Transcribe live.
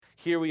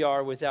here we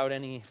are without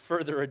any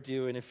further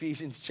ado in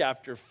Ephesians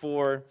chapter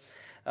 4,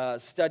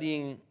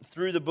 studying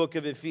through the book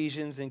of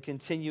Ephesians and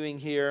continuing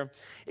here.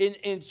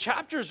 In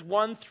chapters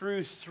 1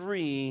 through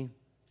 3,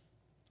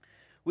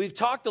 we've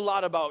talked a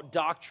lot about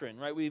doctrine,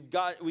 right? We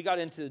got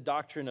into the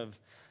doctrine of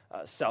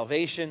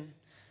salvation,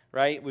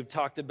 right? We've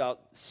talked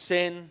about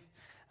sin.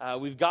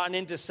 We've gotten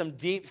into some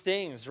deep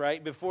things,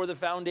 right? Before the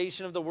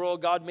foundation of the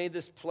world, God made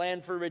this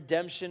plan for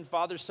redemption,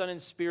 Father, Son, and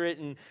Spirit,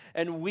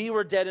 and we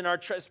were dead in our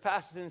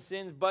trespasses and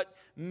sins, but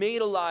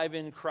made alive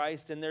in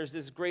Christ, and there's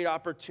this great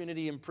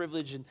opportunity and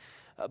privilege and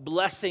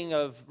blessing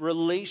of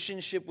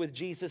relationship with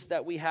Jesus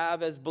that we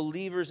have as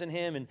believers in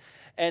Him,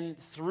 and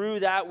through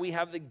that, we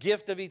have the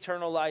gift of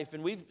eternal life,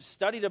 and we've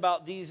studied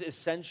about these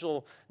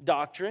essential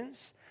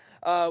doctrines.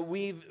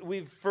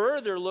 We've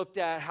further looked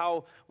at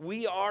how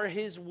we are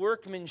His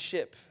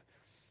workmanship,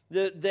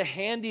 the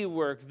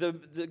handiwork, the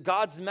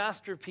God's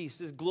masterpiece,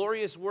 this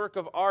glorious work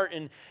of art,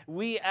 and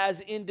we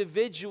as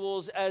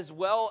individuals as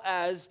well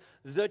as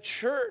the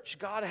church.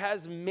 God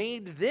has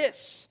made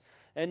this,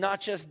 and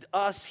not just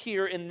us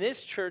here in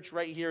this church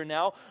right here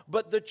now,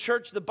 but the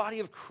church, the body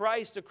of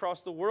Christ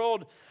across the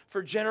world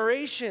for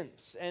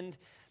generations. And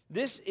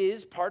this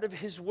is part of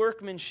His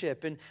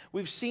workmanship, and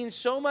we've seen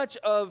so much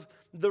of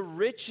the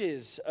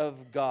riches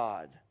of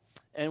God,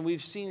 and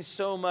we've seen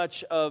so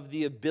much of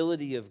the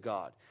ability of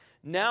God.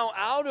 Now,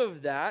 out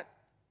of that,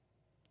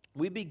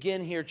 we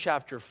begin here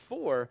chapter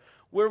 4,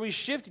 where we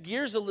shift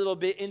gears a little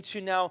bit into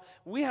now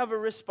we have a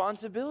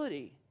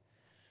responsibility.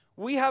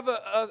 We have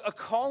a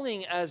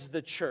calling as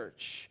the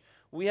church.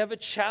 We have a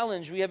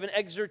challenge. We have an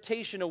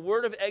exhortation, a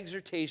word of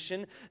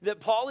exhortation that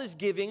Paul is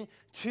giving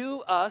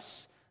to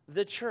us,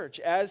 the church,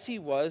 as he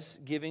was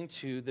giving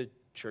to the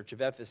church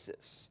of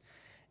Ephesus.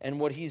 And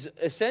what he's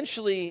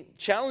essentially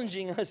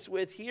challenging us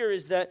with here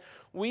is that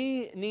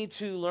we need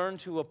to learn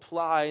to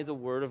apply the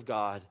Word of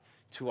God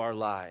to our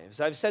lives.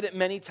 I've said it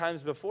many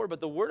times before, but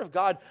the Word of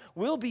God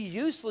will be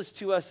useless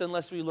to us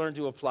unless we learn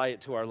to apply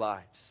it to our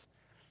lives.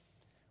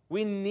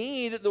 We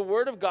need the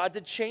Word of God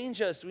to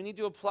change us. We need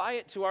to apply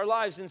it to our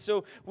lives. And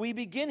so we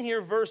begin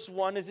here, verse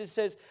 1, as it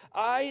says,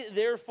 I,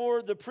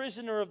 therefore, the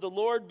prisoner of the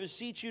Lord,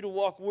 beseech you to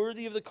walk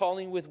worthy of the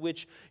calling with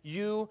which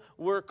you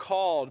were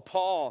called.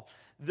 Paul,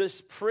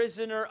 this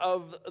prisoner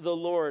of the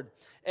Lord.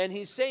 And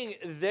he's saying,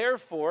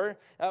 therefore,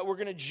 we're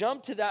going to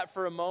jump to that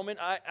for a moment,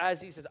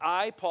 as he says,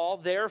 I, Paul,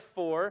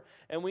 therefore,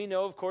 and we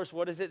know, of course,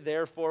 what is it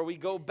therefore? We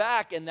go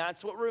back, and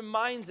that's what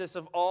reminds us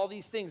of all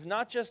these things,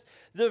 not just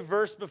the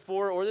verse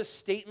before or the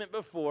statement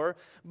before,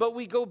 but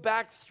we go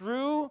back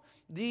through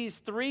these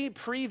 3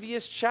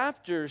 previous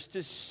chapters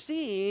to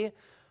see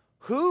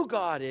who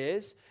God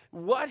is,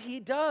 what He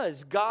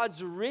does,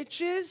 God's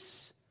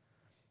riches,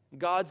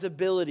 God's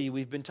ability.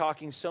 We've been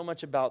talking so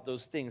much about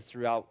those things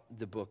throughout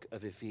the book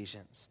of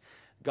Ephesians.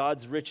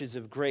 God's riches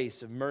of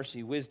grace, of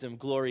mercy, wisdom,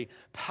 glory,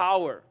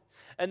 power.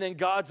 And then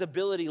God's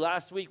ability.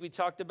 Last week we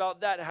talked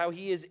about that, how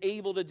He is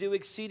able to do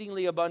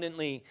exceedingly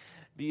abundantly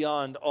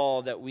beyond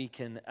all that we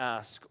can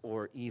ask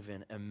or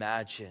even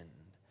imagine.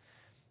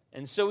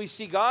 And so we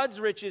see God's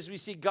riches, we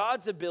see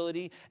God's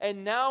ability,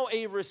 and now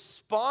a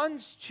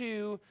response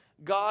to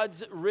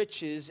God's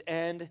riches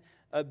and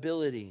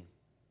ability.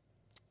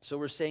 So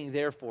we're saying,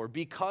 therefore,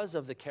 because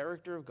of the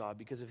character of God,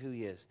 because of who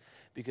He is,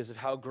 because of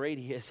how great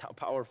He is, how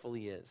powerful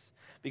He is,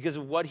 because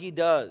of what He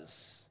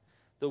does,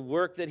 the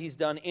work that He's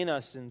done in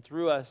us and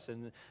through us,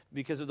 and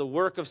because of the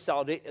work of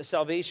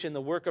salvation,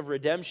 the work of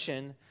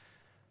redemption,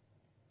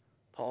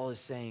 Paul is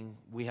saying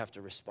we have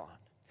to respond.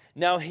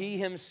 Now he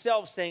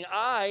himself saying,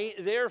 I,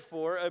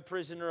 therefore, a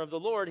prisoner of the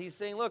Lord, he's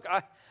saying, look,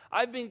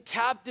 I've been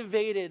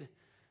captivated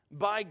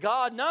by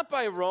God, not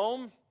by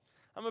Rome.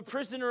 I'm a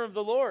prisoner of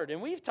the Lord.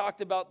 And we've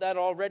talked about that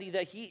already,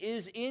 that he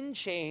is in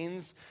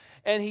chains,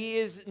 and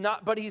he's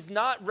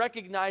not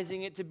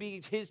recognizing it to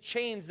be his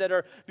chains that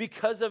are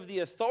because of the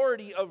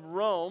authority of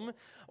Rome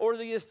or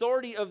the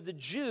authority of the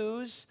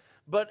Jews,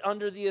 but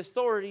under the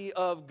authority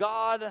of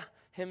God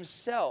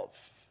Himself.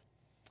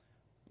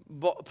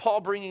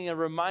 Paul bringing a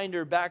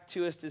reminder back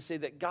to us to say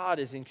that God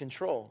is in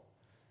control,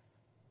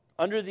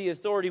 under the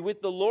authority,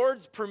 with the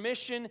Lord's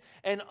permission,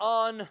 and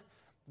on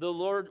the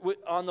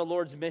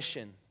Lord's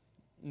mission.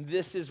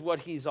 This is what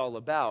He's all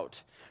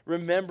about,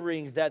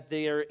 remembering that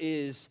there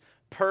is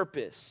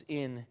purpose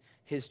in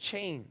His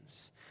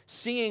chains,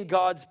 seeing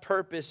God's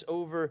purpose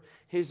over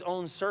His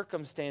own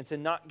circumstance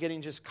and not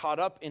getting just caught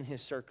up in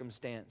His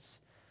circumstance.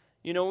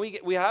 You know,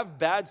 we have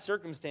bad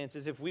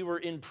circumstances. If we were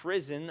in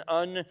prison,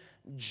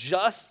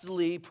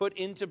 unjustly put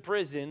into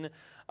prison,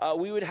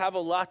 we would have a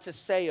lot to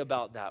say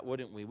about that,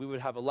 wouldn't we? We would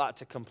have a lot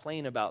to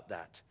complain about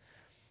that.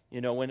 You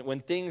know,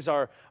 when things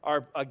are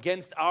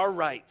against our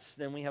rights,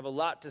 then we have a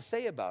lot to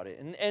say about it.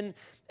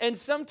 And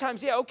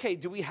sometimes, yeah, okay,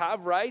 do we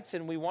have rights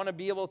and we want to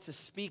be able to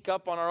speak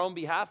up on our own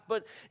behalf?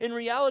 But in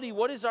reality,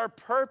 what is our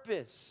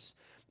purpose?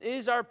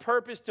 Is our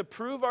purpose to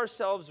prove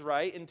ourselves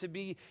right and to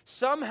be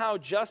somehow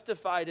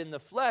justified in the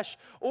flesh?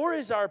 Or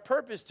is our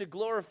purpose to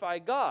glorify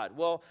God?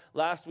 Well,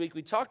 last week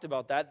we talked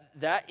about that.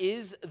 That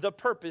is the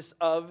purpose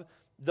of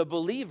the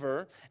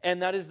believer,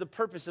 and that is the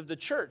purpose of the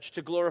church,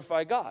 to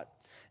glorify God.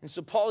 And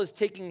so Paul is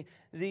taking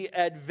the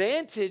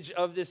advantage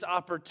of this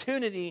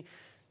opportunity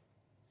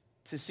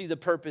to see the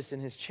purpose in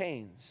his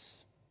chains.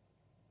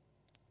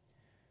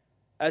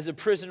 As a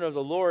prisoner of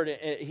the Lord,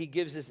 he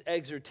gives this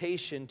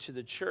exhortation to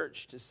the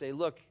church to say,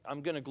 look,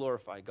 I'm going to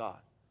glorify God.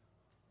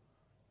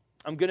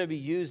 I'm going to be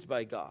used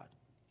by God.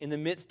 In the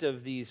midst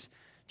of these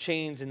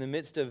chains, in the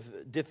midst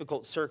of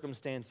difficult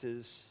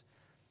circumstances,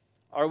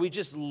 are we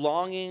just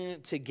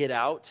longing to get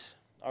out?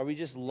 Are we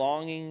just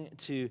longing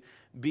to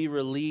be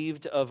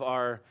relieved of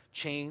our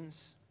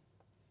chains,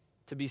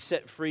 to be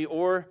set free?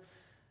 Or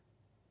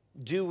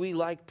do we,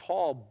 like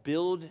Paul,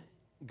 build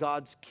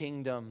God's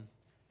kingdom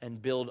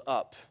and build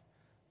up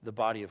the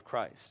body of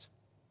Christ?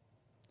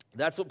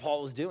 That's what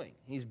Paul was doing.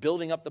 He's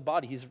building up the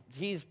body.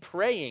 He's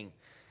praying.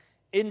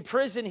 In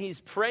prison, he's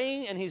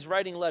praying and he's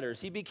writing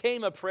letters. He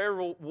became a prayer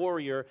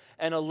warrior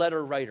and a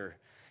letter writer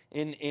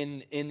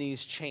in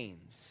these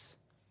chains.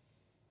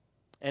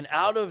 And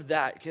out of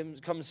that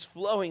comes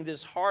flowing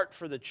this heart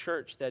for the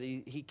church, that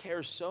he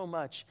cares so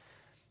much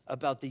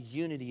about the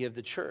unity of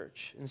the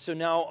church. And so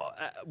now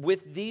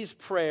with these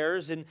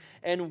prayers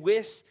and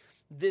with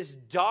this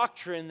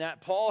doctrine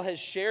that Paul has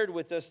shared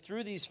with us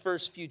through these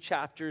first few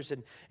chapters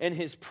and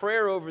his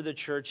prayer over the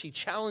church, he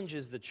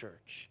challenges the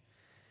church.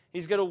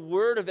 He's got a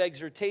word of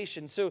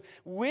exhortation. So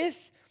with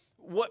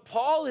what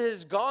Paul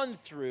has gone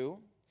through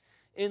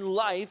in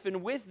life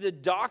and with the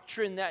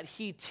doctrine that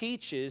he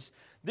teaches,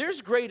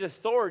 there's great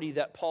authority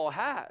that Paul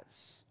has.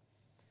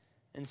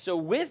 And so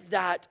with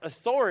that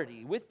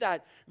authority, with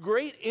that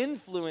great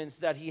influence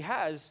that he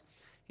has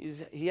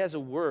a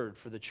word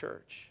for the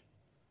church.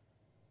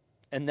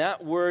 And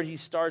that word he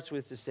starts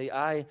with to say,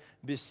 I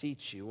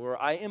beseech you, or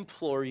I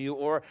implore you,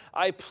 or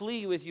I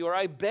plead with you, or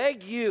I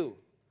beg you.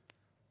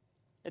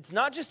 It's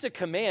not just a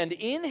command.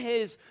 In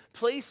his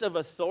place of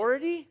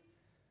authority,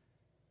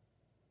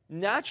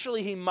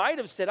 naturally he might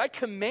have said, I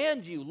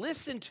command you,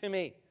 listen to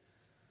me.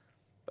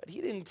 But he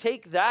didn't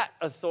take that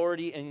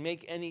authority and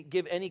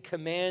give any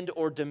command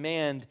or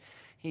demand.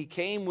 He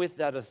came with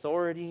that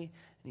authority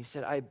and he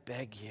said, I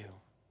beg you,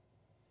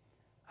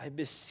 I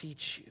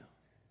beseech you,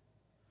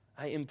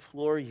 I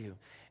implore you,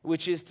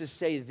 which is to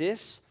say,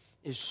 this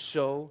is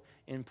so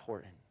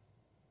important.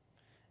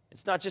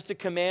 It's not just a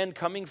command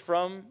coming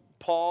from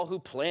Paul, who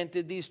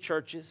planted these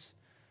churches.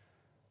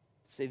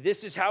 Say,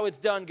 this is how it's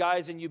done,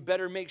 guys, and you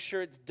better make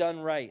sure it's done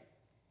right.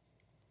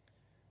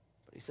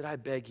 But he said, I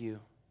beg you,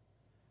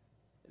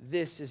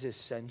 this is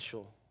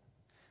essential.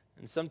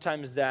 And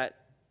sometimes that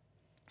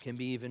can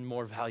be even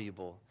more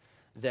valuable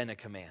than a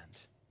command.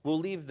 We'll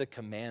leave the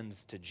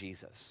commands to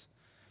Jesus.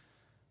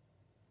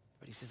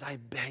 But he says, I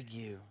beg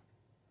you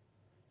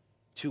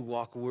to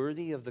walk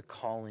worthy of the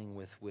calling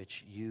with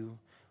which you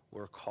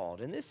were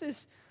called. And this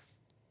is,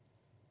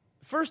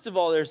 first of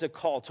all, there's a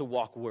call to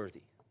walk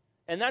worthy.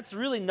 And that's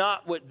really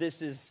not what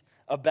this is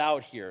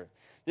about here.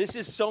 This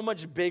is so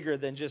much bigger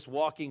than just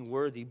walking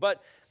worthy.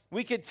 But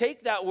we could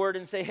take that word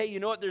and say, hey, you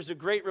know what? There's a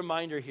great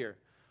reminder here.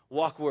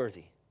 Walk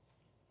worthy.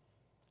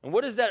 And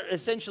what does that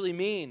essentially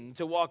mean,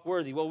 to walk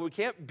worthy? Well, we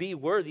can't be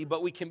worthy,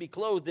 but we can be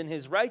clothed in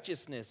his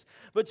righteousness.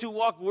 But to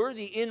walk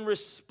worthy in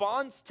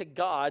response to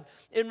God,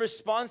 in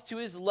response to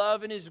his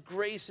love and his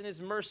grace and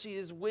his mercy,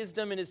 his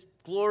wisdom and his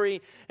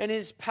glory and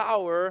his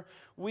power,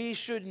 we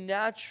should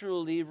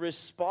naturally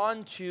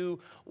respond to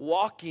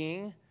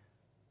walking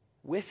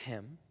with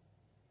him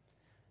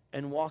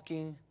and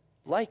walking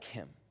like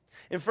him.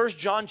 In 1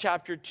 John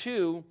chapter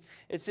 2,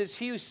 it says,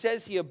 he who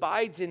says he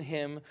abides in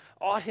him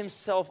ought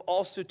himself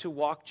also to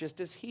walk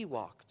just as he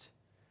walked.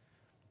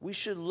 We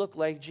should look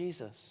like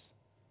Jesus.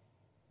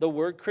 The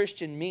word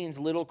Christian means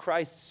little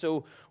Christ,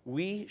 so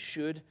we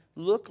should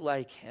look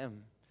like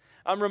him.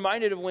 I'm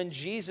reminded of when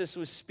Jesus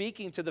was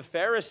speaking to the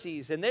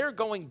Pharisees, and they're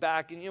going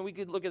back, and we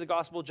could look at the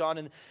Gospel of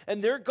John,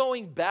 and they're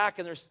going back,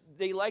 and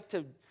they like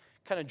to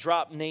kind of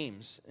drop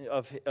names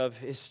of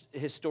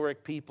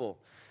historic people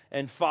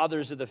and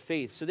fathers of the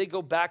faith. So they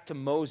go back to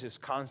Moses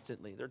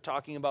constantly. They're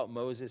talking about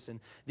Moses and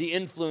the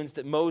influence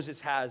that Moses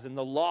has and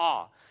the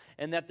law,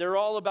 and that they're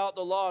all about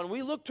the law. And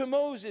we look to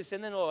Moses,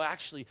 and then,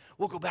 actually,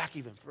 we'll go back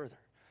even further.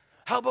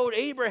 How about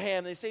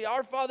Abraham? They say,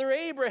 our father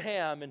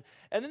Abraham. And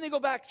then they go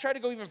back, try to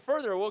go even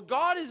further. Well,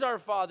 God is our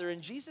father.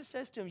 And Jesus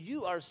says to him,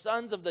 you are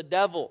sons of the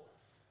devil.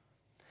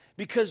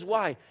 Because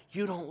why?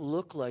 You don't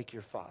look like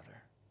your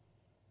father.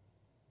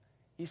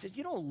 He said,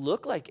 you don't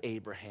look like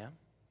Abraham,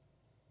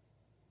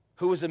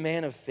 who was a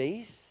man of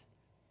faith.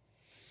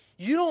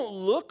 You don't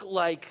look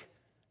like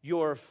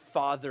your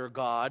father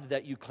God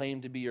that you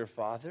claim to be your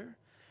father.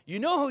 You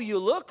know who you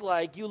look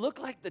like? You look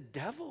like the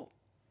devil.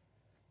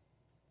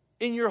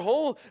 In your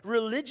whole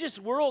religious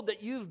world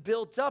that you've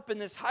built up, in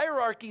this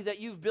hierarchy that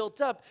you've built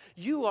up,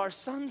 you are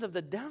sons of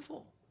the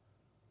devil.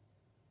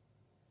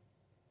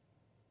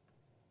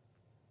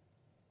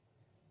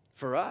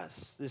 For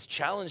us, this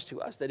challenge to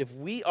us, that if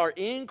we are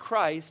in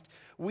Christ,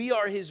 we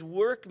are his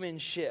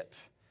workmanship,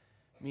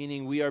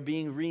 meaning we are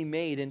being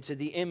remade into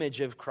the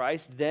image of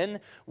Christ, then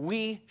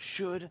we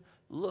should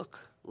look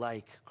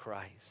like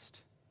Christ.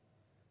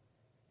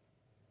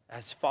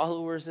 as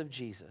followers of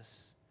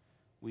Jesus,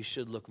 we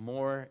should look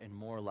more and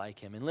more like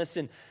him. And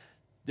listen,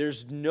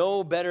 there's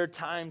no better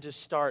time to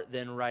start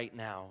than right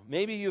now.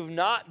 Maybe you've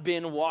not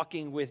been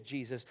walking with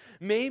Jesus.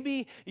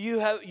 Maybe you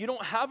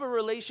don't have a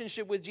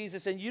relationship with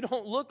Jesus and you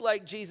don't look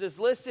like Jesus.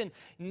 Listen,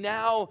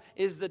 now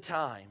is the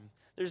time.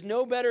 There's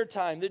no better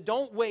time.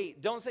 Don't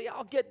wait. Don't say,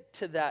 I'll get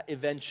to that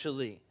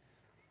eventually.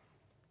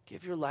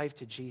 Give your life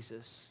to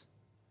Jesus,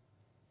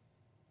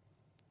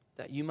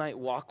 that you might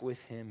walk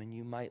with him and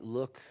you might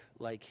look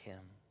like him.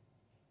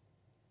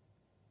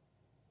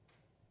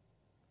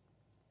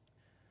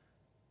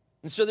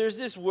 And so there's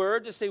this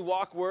word to say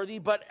walk worthy,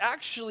 but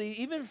actually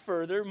even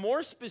further,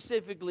 more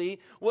specifically,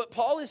 what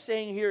Paul is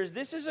saying here is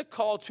this is a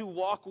call to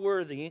walk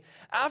worthy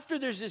after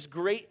there's this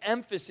great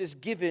emphasis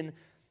given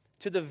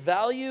to the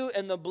value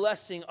and the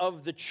blessing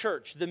of the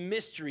church, the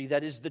mystery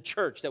that is the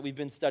church that we've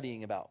been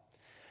studying about.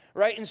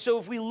 Right? And so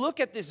if we look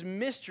at this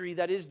mystery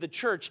that is the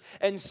church,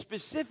 and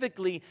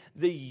specifically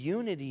the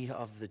unity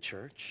of the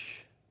church,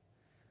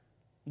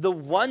 the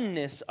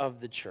oneness of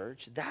the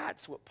church,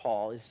 that's what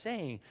Paul is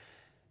saying.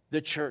 The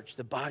church,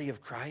 the body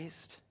of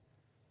Christ,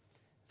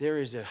 there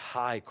is a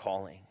high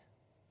calling.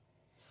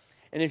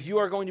 And if you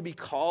are going to be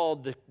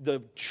called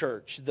the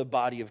church, the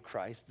body of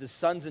Christ, the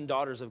sons and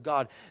daughters of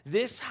God,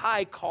 this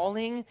high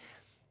calling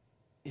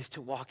is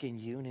to walk in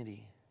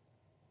unity,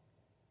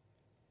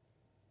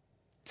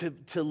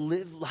 to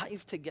live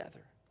life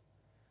together,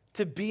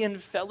 to be in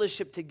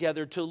fellowship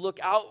together, to look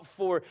out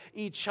for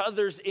each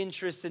other's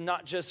interests and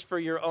not just for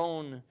your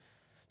own.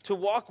 To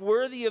walk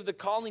worthy of the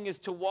calling is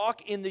to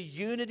walk in the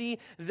unity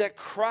that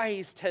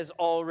Christ has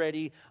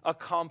already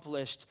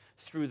accomplished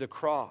through the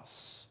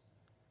cross.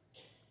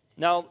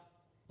 Now,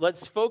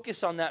 let's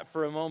focus on that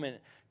for a moment.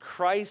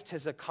 Christ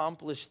has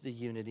accomplished the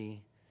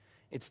unity.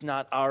 It's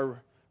not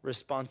our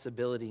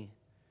responsibility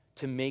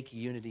to make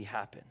unity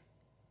happen.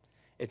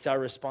 It's our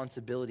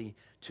responsibility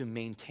to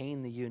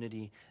maintain the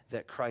unity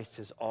that Christ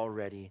has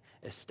already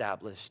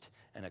established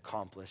and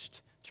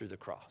accomplished through the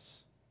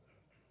cross.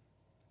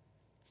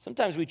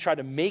 Sometimes we try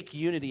to make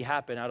unity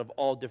happen out of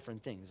all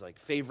different things, like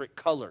favorite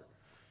color,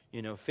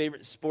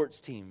 favorite sports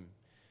team,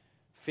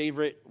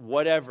 favorite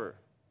whatever.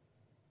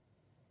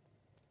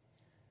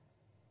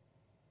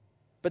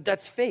 But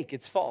that's fake,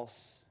 it's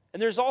false.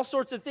 And there's all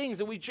sorts of things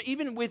that we,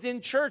 even within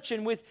church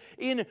and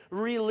within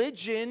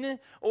religion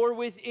or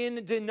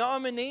within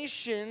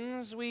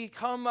denominations, we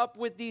come up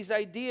with these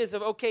ideas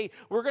of, okay,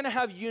 we're going to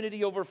have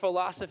unity over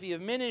philosophy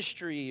of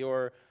ministry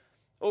or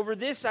over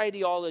this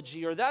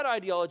ideology or that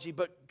ideology,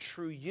 but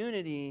true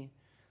unity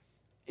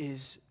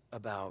is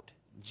about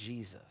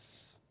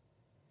Jesus.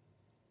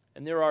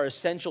 And there are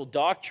essential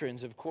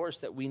doctrines, of course,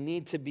 that we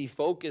need to be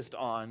focused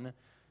on,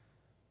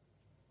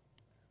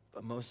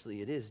 but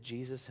mostly it is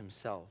Jesus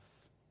himself.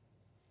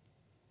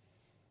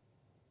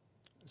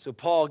 So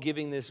Paul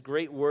giving this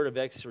great word of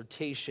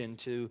exhortation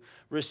to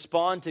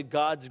respond to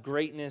God's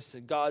greatness,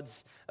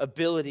 God's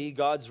ability,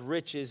 God's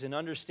riches, and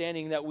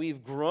understanding that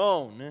we've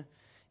grown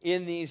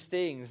in these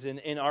things and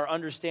in our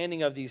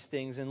understanding of these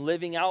things and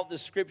living out the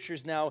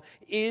scriptures now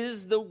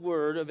is the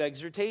word of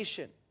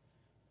exhortation.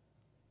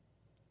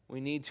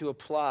 We need to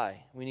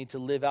apply. We need to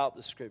live out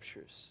the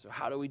scriptures. So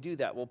how do we do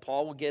that? Well,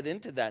 Paul will get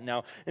into that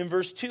now. In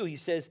verse 2, he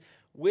says,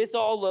 with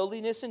all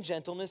lowliness and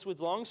gentleness, with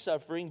long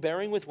suffering,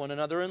 bearing with one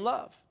another in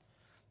love.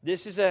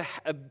 This is the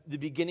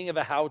beginning of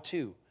a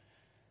how-to.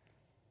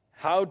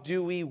 How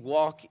do we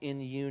walk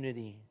in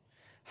unity?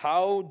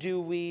 How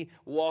do we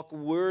walk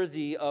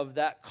worthy of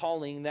that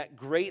calling, that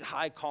great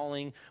high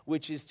calling,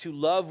 which is to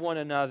love one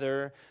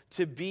another,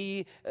 to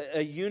be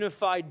a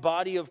unified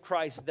body of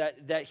Christ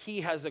that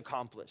he has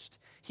accomplished?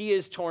 He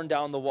has torn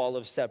down the wall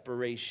of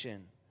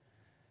separation.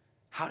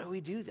 How do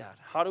we do that?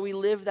 How do we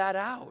live that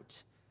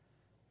out?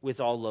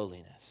 With all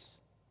lowliness.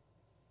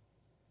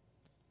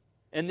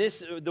 And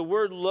the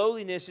word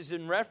lowliness is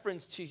in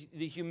reference to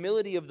the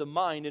humility of the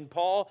mind. And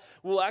Paul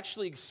will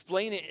actually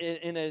explain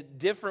it in a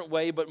different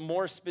way, but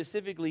more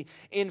specifically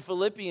in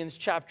Philippians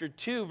chapter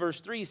 2, verse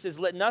 3, he says,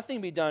 let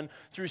nothing be done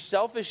through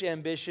selfish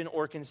ambition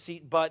or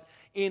conceit, but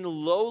in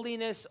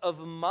lowliness of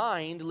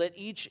mind, let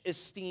each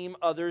esteem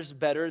others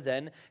better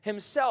than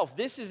himself.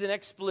 This is an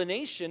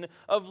explanation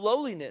of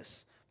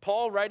lowliness.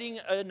 Paul writing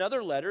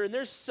another letter, and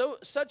there's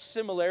such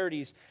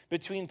similarities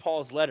between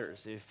Paul's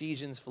letters,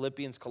 Ephesians,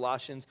 Philippians,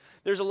 Colossians.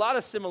 There's a lot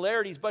of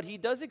similarities, but he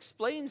does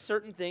explain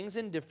certain things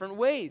in different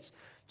ways.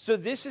 So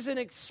this is an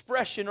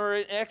expression or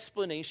an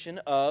explanation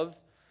of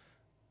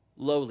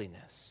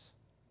lowliness,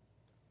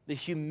 the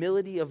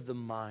humility of the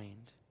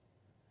mind.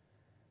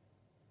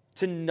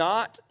 To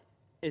not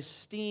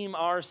esteem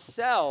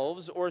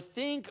ourselves or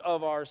think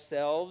of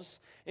ourselves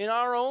in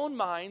our own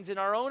minds, in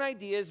our own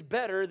ideas,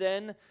 better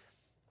than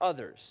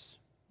others.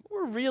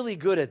 We're really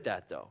good at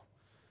that, though.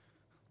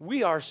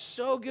 We are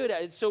so good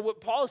at it. So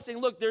what Paul is saying,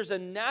 look, there's a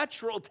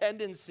natural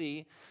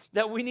tendency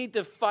that we need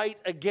to fight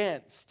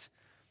against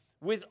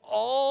with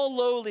all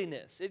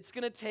lowliness. It's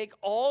going to take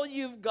all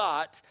you've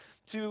got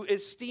to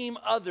esteem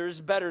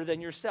others better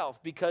than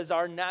yourself, because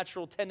our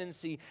natural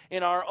tendency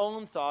in our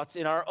own thoughts,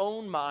 in our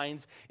own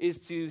minds, is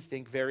to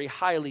think very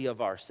highly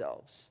of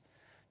ourselves,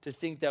 to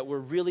think that we're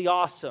really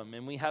awesome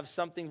and we have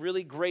something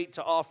really great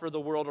to offer the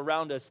world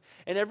around us,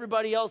 and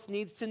everybody else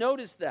needs to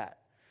notice that,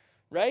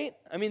 right?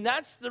 I mean,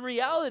 that's the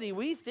reality.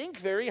 We think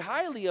very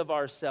highly of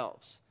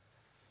ourselves.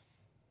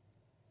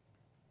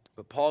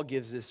 But Paul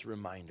gives this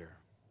reminder.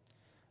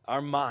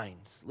 Our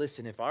minds,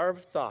 listen, if our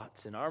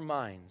thoughts and our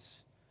minds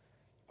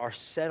are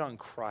set on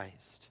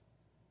Christ,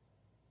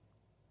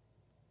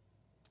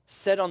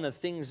 set on the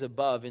things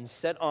above, and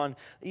set on,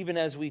 even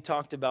as we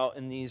talked about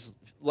in these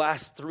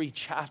last 3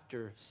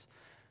 chapters,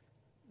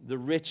 the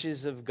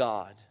riches of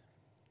God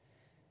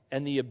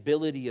and the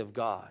ability of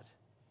God.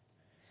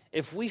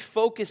 If we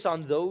focus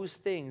on those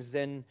things,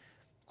 then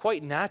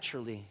quite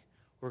naturally,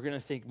 we're going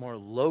to think more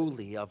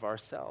lowly of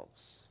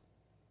ourselves.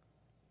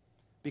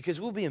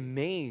 Because we'll be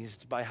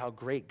amazed by how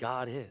great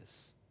God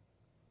is.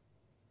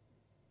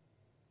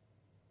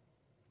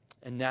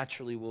 And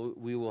naturally,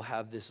 we will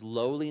have this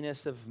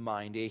lowliness of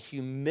mind, a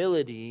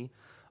humility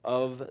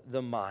of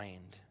the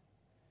mind.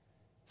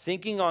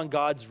 Thinking on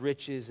God's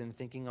riches and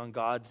thinking on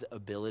God's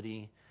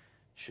ability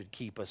should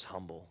keep us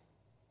humble.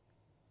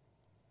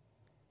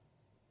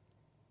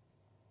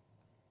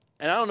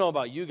 And I don't know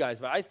about you guys,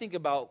 but I think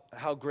about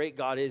how great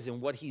God is and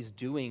what He's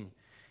doing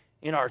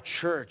in our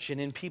church and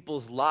in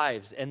people's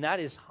lives, and that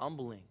is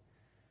humbling.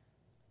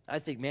 I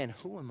think, man,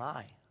 who am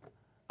I?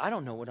 I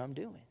don't know what I'm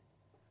doing.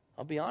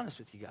 I'll be honest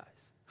with you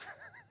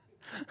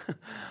guys.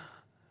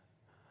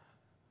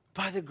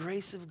 By the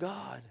grace of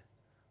God,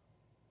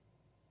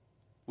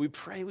 we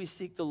pray, we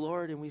seek the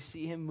Lord, and we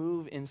see Him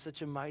move in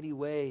such a mighty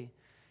way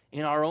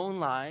in our own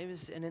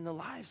lives and in the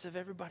lives of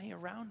everybody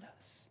around us.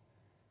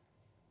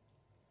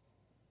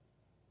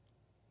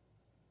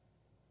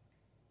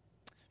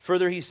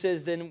 Further, he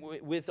says, then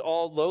with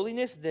all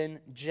lowliness, then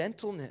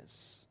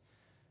gentleness.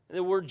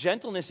 The word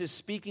gentleness is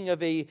speaking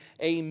of a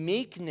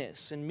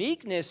meekness. And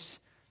meekness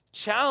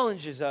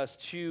challenges us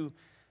to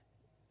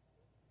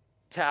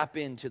tap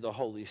into the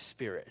Holy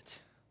Spirit.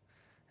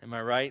 Am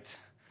I right?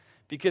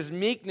 Because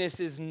meekness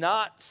is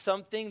not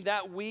something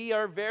that we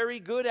are very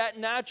good at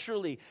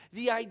naturally.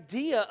 The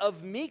idea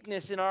of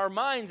meekness in our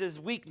minds is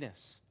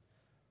weakness.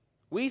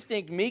 We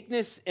think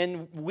meekness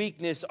and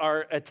weakness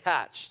are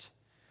attached.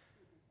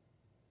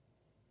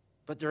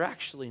 But they're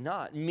actually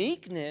not.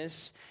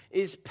 Meekness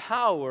is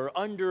power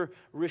under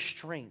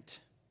restraint.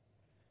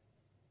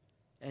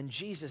 And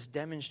Jesus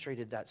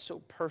demonstrated that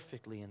so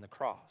perfectly in the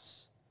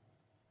cross.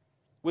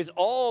 With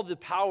all the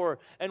power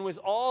and with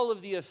all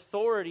of the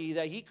authority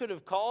that He could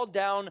have called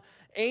down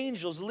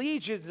angels,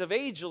 legions of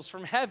angels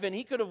from heaven.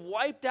 He could have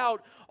wiped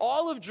out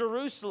all of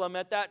Jerusalem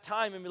at that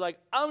time and be like,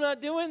 I'm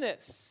not doing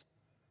this.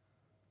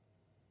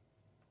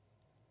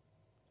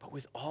 But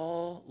with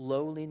all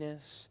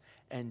lowliness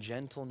and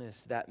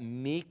gentleness, that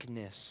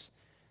meekness,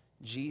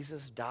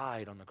 Jesus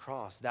died on the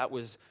cross. That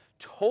was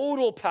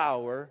total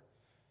power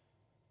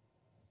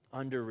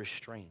under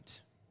restraint.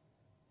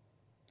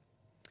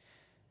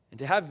 And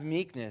to have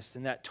meekness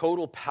and that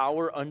total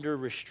power under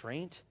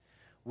restraint,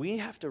 we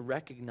have to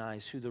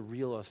recognize who the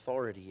real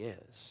authority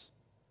is.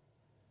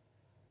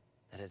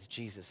 That it's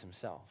Jesus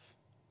Himself.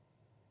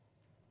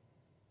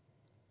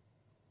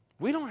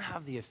 We don't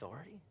have the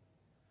authority.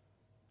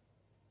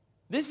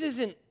 This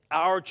isn't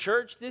our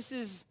church, this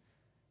is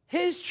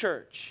His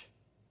church.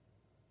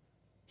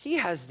 He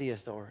has the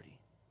authority.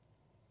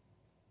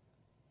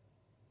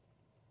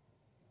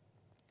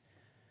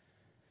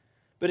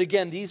 But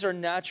again, these are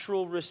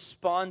natural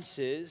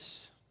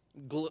responses,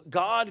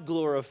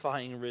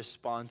 God-glorifying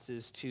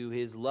responses to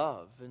His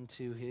love and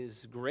to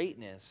His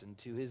greatness and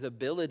to His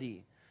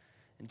ability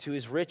and to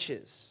His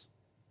riches.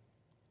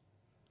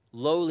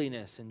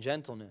 Lowliness and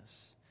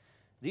gentleness.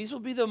 These will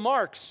be the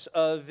marks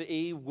of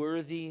a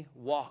worthy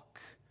walk,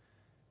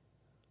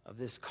 of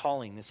this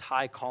calling, this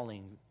high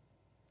calling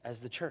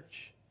as the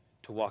church,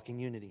 to walk in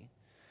unity.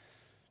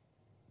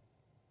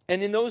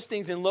 And in those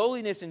things, in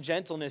lowliness and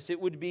gentleness,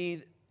 it would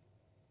be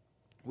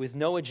with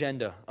no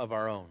agenda of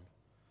our own.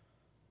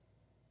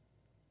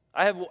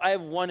 I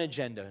have one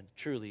agenda,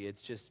 truly,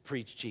 it's just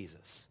preach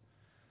Jesus.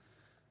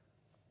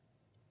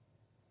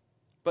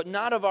 But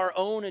not of our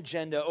own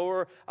agenda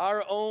or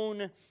our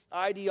own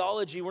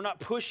ideology. We're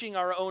not pushing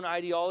our own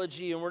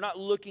ideology, and we're not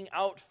looking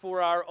out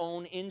for our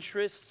own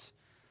interests.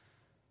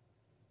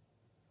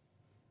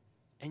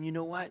 And you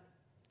know what?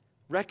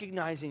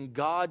 Recognizing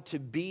God to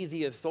be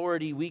the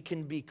authority, we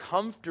can be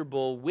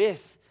comfortable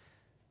with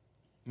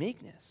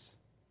meekness.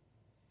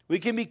 We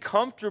can be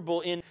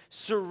comfortable in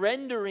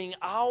surrendering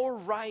our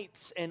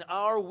rights and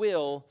our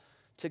will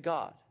to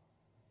God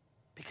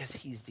because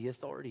He's the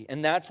authority.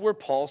 And that's where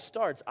Paul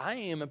starts. I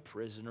am a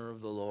prisoner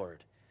of the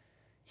Lord.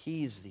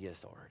 He's the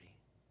authority.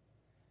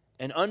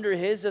 And under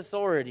His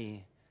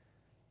authority,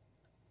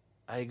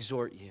 I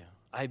exhort you,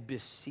 I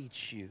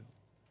beseech you,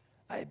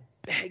 I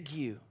beg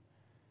you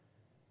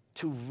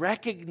to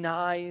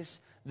recognize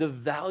the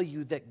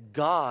value that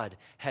God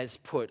has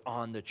put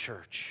on the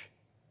church.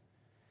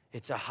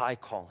 It's a high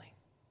calling.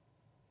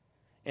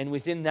 And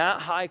within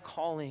that high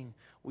calling,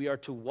 we are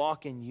to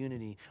walk in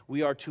unity.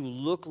 We are to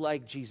look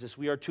like Jesus.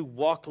 We are to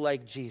walk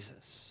like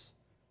Jesus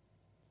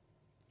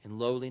in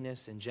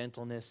lowliness and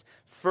gentleness.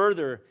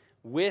 Further,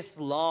 with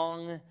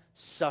long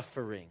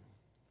suffering.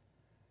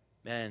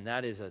 Man,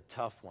 that is a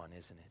tough one,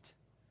 isn't it?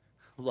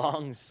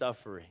 Long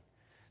suffering.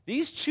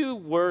 These two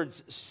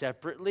words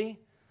separately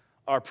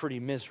are pretty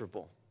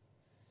miserable.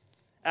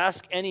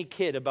 Ask any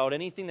kid about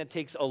anything that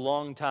takes a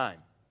long time.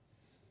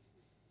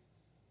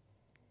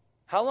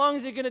 How long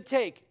is it going to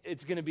take?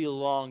 It's going to be a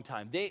long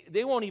time.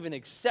 They won't even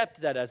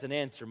accept that as an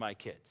answer, my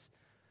kids.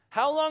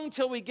 How long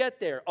till we get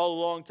there? A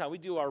long time. We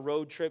do our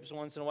road trips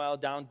once in a while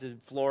down to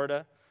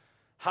Florida.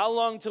 How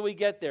long till we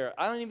get there?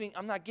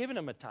 I'm not giving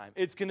them a time.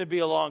 It's going to be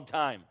a long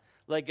time,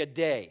 like a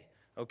day,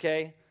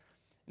 okay?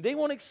 They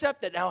won't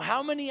accept that. Now,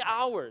 how many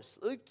hours?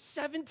 Like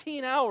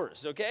 17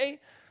 hours, okay?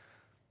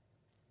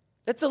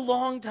 That's a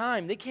long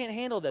time. They can't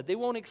handle that. They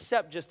won't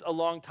accept just a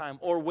long time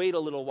or wait a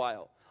little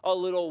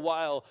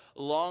while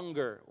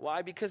longer.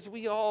 Why? Because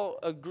we all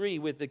agree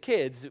with the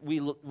kids that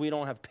we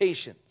don't have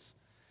patience.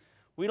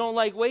 We don't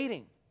like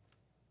waiting.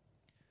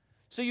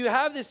 So you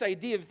have this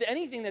idea of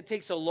anything that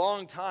takes a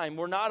long time,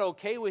 we're not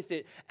okay with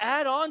it.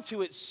 Add on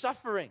to it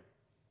suffering.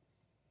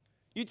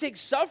 You take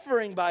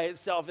suffering by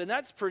itself, and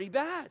that's pretty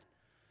bad.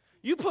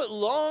 You put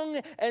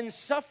long and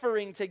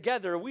suffering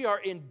together, we are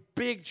in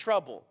big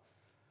trouble.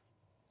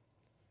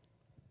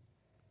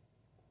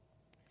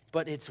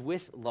 But it's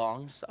with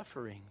long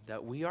suffering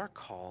that we are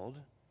called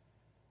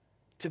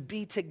to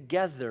be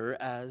together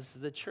as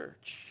the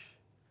church.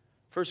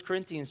 1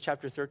 Corinthians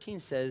chapter 13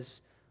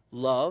 says,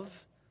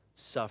 love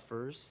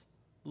suffers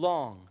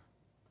long.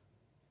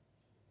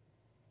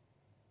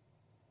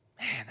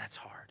 Man, that's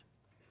hard.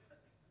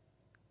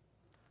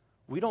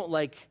 We don't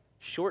like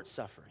short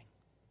suffering.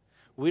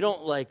 We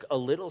don't like a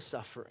little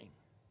suffering.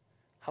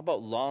 How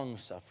about long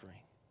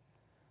suffering?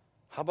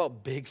 How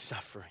about big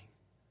suffering?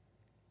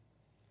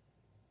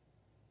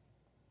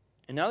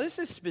 And now this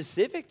is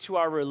specific to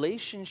our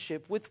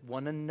relationship with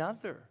one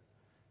another.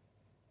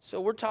 So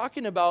we're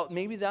talking about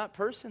maybe that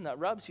person that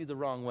rubs you the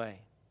wrong way.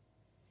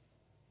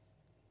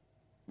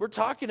 We're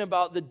talking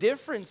about the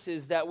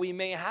differences that we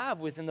may have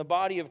within the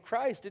body of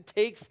Christ. It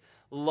takes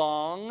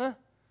long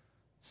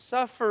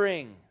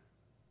suffering.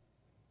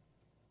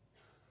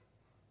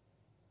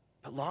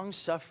 But long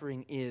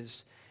suffering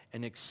is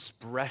an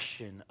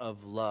expression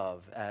of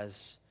love,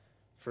 as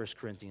 1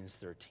 Corinthians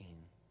 13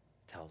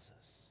 tells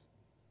us.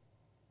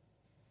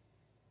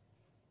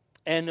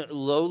 And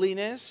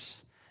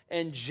lowliness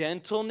and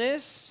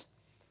gentleness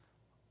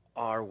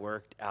are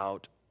worked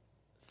out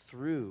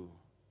through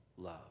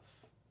love,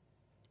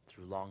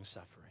 through long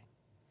suffering.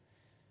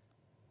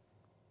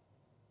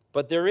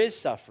 But there is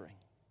suffering,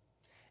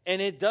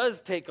 and it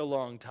does take a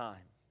long time.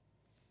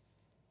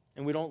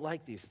 And we don't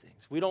like these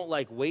things. We don't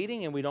like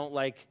waiting, and we don't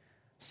like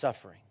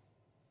suffering.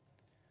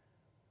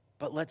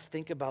 But let's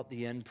think about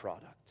the end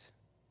product.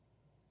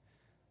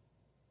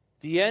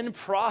 The end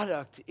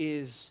product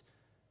is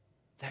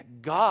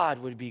that God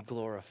would be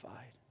glorified.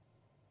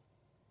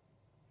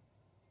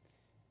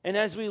 And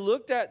as we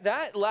looked at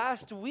that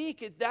last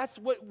week, that's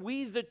what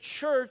we, the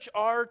church,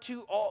 are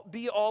to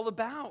be all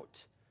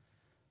about.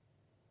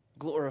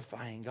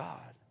 Glorifying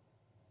God.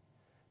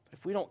 But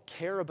if we don't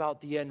care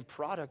about the end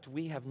product,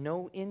 we have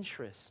no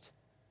interest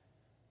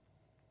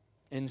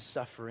in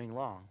suffering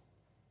long.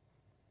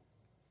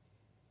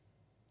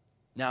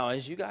 Now,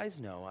 as you guys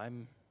know,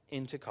 I'm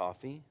into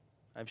coffee.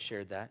 I've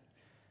shared that.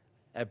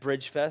 At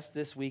Bridgefest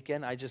this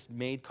weekend, I just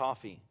made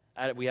coffee.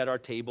 We had our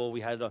table.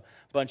 We had a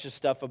bunch of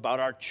stuff about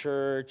our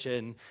church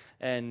and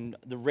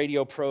the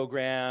radio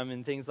program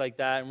and things like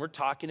that. And we're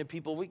talking to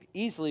people. We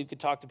easily could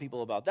talk to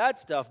people about that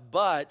stuff.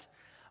 But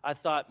I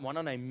thought, why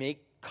don't I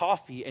make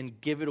coffee and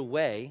give it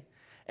away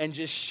and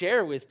just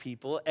share with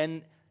people?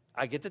 And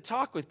I get to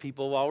talk with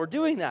people while we're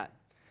doing that.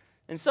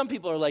 And some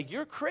people are like,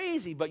 you're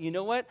crazy. But you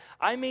know what?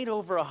 I made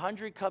over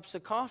 100 cups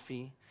of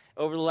coffee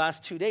over the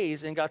last 2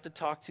 days and got to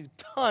talk to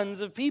tons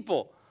of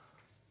people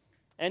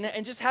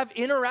and just have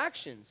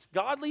interactions,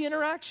 godly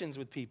interactions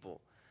with people.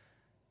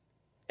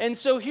 And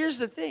so here's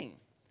the thing.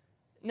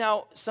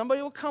 Now,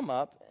 somebody will come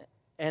up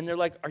and they're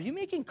like, are you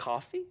making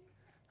coffee?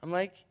 I'm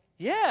like,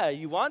 yeah,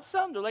 you want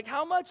some? They're like,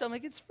 how much? I'm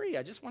like, it's free.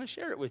 I just want to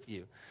share it with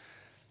you.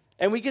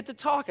 And we get to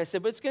talk. I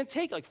said, but it's going to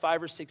take like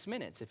 5 or 6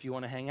 minutes if you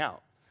want to hang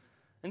out.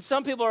 And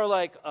some people are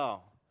like, oh,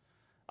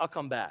 I'll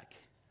come back.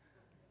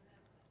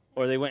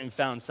 Or they went and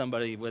found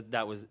somebody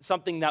that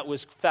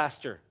was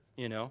faster,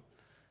 you know.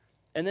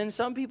 And then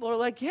some people are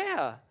like,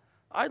 yeah,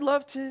 I'd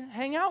love to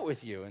hang out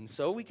with you. And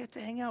so we get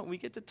to hang out, we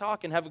get to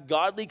talk and have a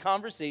godly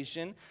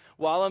conversation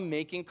while I'm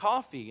making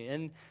coffee.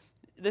 And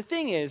the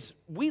thing is,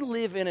 we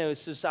live in a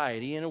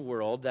society, in a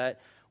world that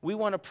we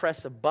want to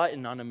press a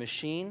button on a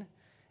machine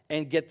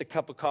and get the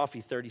cup of coffee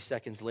 30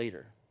 seconds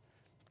later.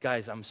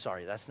 Guys, I'm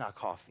sorry, that's not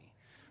coffee,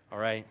 all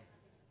right?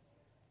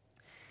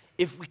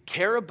 If we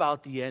care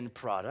about the end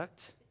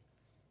product,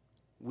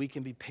 we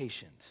can be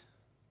patient.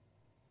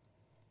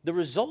 the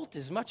result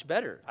is much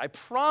better. I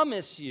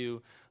promise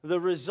you, the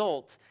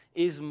result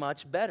is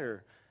much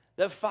better.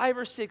 That 5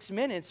 or 6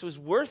 minutes was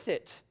worth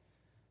it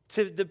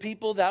to the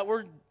people that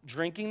were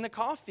drinking the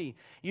coffee.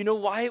 You know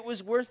why it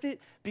was worth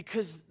it?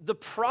 Because the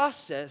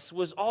process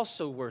was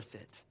also worth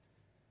it.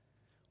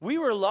 We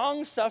were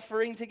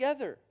long-suffering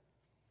together.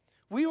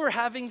 We were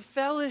having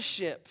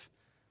fellowship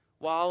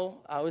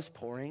while I was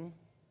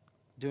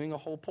doing a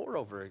whole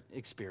pour-over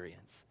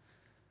experience.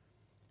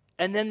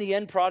 And then the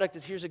end product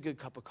is, here's a good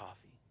cup of coffee.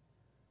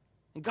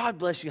 And God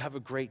bless you, have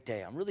a great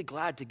day. I'm really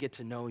glad to get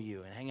to know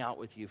you and hang out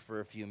with you for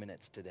a few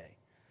minutes today.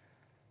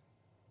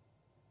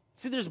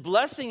 See, there's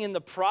blessing in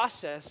the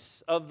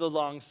process of the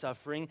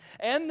long-suffering,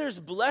 and there's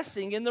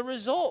blessing in the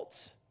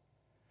result.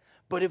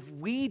 But if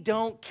we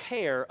don't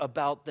care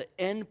about the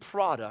end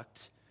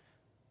product,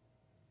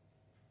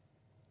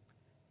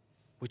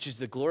 which is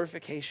the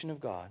glorification of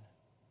God,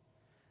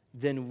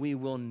 then we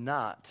will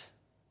not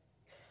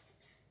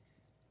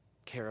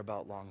care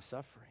about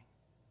long-suffering.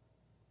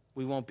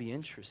 We won't be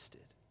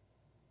interested.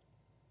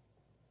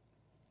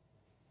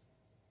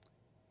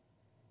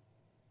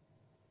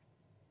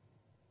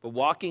 But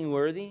walking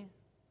worthy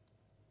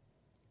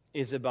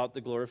is about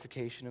the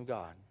glorification of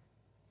God.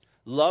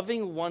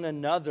 Loving one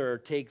another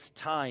takes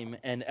time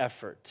and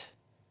effort.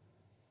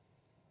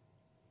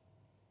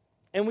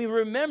 And we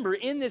remember,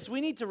 in this,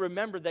 we need to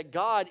remember that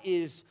God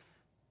is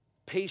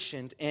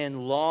patient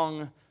and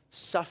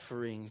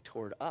long-suffering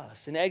toward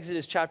us. In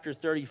Exodus chapter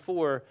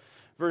 34,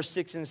 verse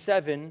 6 and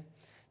 7,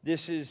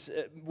 this is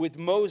with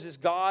Moses,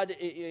 God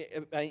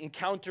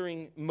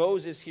encountering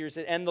Moses here,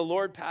 said, and the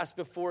Lord passed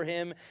before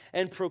him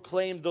and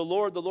proclaimed, the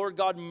Lord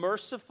God,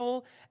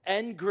 merciful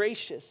and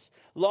gracious,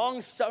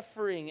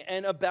 long-suffering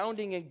and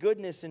abounding in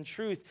goodness and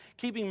truth,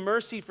 keeping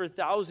mercy for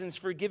thousands,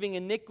 forgiving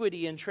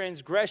iniquity and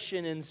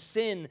transgression and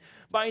sin,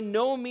 by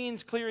no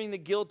means clearing the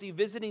guilty,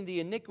 visiting the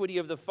iniquity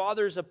of the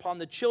fathers upon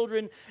the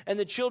children and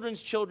the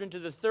children's children to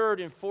the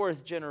third and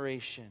fourth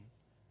generation.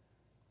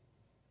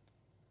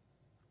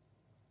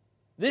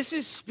 This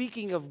is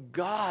speaking of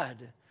God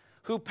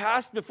who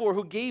passed before,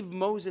 who gave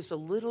Moses a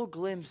little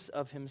glimpse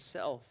of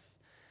himself.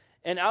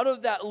 And out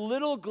of that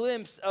little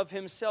glimpse of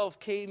himself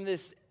came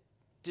this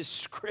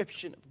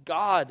description of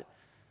God,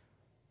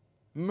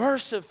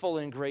 merciful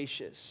and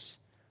gracious,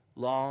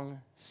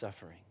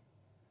 long-suffering.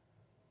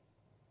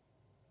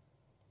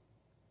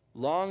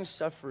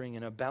 Long-suffering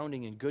and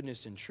abounding in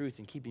goodness and truth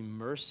and keeping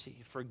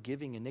mercy,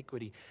 forgiving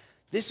iniquity.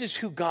 This is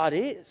who God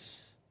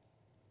is.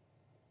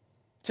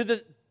 To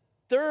the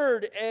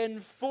third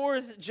and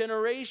fourth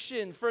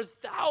generation, for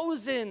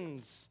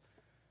thousands,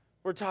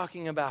 we're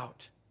talking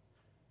about.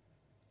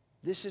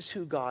 This is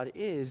who God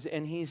is,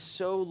 and he's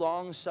so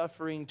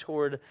long-suffering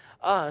toward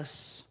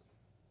us.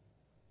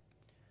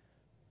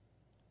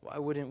 Why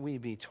wouldn't we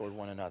be toward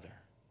one another?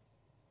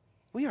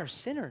 We are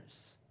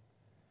sinners.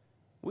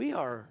 We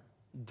are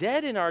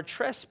dead in our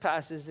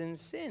trespasses and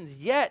sins,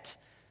 yet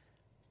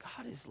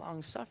God is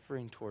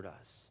long-suffering toward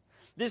us.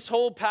 This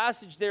whole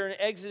passage there in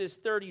Exodus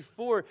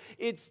 34,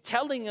 it's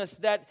telling us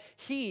that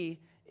he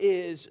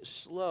is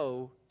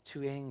slow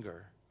to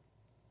anger.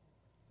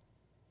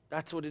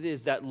 That's what it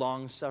is, that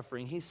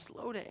long-suffering. He's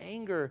slow to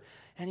anger,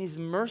 and he's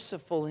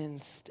merciful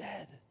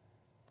instead.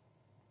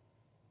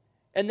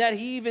 And that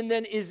he even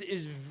then is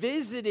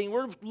visiting.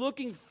 We're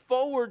looking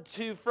forward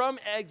to, from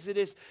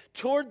Exodus,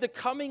 toward the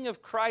coming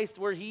of Christ,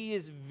 where he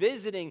is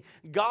visiting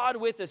God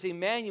with us.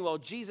 Emmanuel,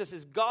 Jesus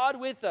is God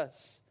with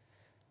us,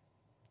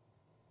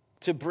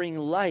 to bring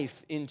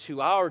life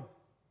into our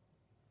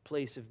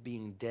place of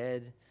being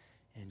dead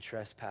in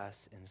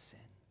trespass and sin.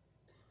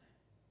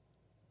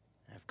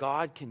 And if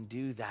God can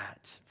do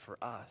that for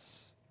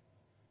us,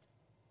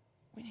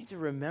 we need to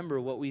remember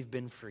what we've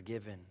been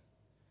forgiven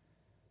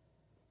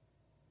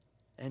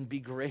and be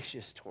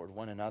gracious toward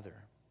one another.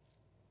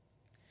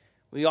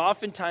 We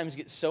oftentimes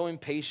get so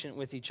impatient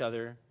with each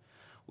other.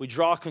 We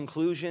draw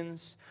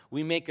conclusions.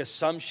 We make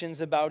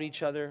assumptions about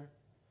each other,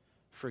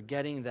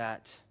 forgetting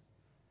that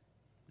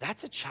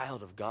that's a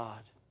child of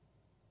God.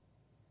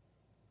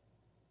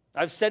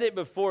 I've said it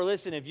before.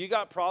 Listen, if you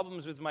got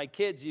problems with my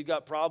kids, you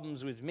got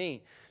problems with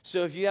me.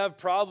 So if you have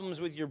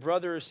problems with your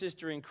brother or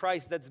sister in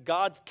Christ, that's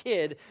God's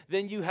kid,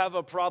 then you have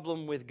a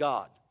problem with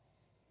God.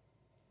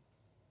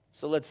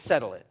 So let's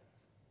settle it.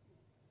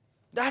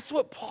 That's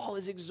what Paul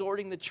is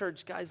exhorting the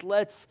church, guys.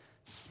 Let's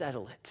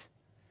settle it.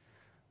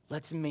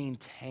 Let's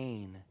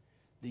maintain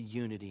the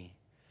unity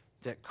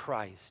that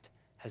Christ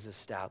has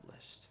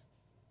established.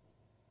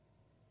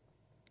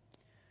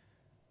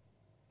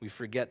 We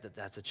forget that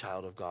that's a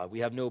child of God. We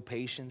have no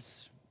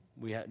patience.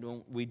 We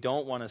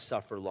don't want to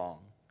suffer long.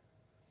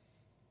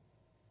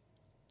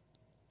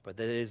 But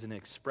that is an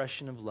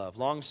expression of love.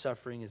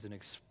 Long-suffering is an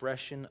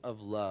expression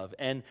of love.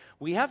 And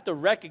we have to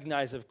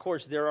recognize, of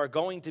course, there are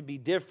going to be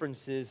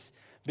differences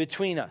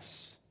between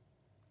us.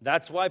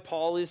 That's why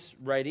Paul is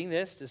writing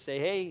this, to say,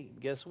 hey,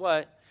 guess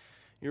what?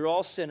 You're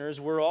all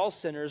sinners. We're all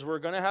sinners. We're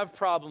going to have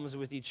problems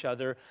with each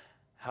other.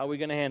 How are we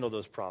going to handle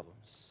those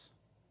problems?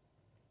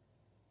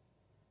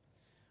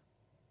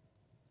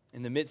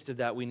 In the midst of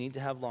that, we need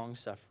to have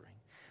long-suffering.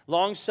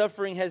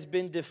 Long-suffering has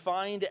been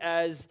defined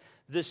as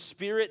the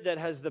spirit that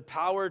has the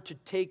power to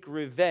take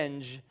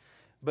revenge,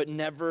 but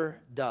never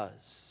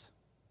does.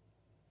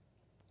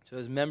 So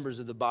as members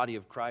of the body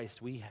of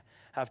Christ, we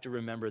have to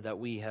remember that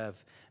we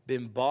have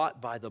been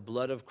bought by the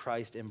blood of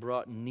Christ and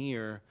brought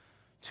near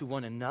to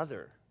one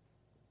another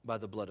by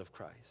the blood of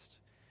Christ.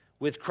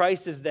 With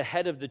Christ as the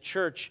head of the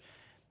church,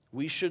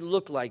 we should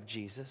look like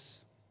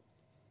Jesus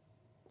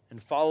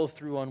and follow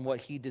through on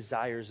what he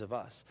desires of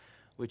us,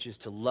 which is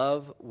to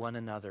love one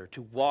another,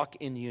 to walk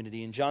in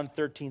unity. In John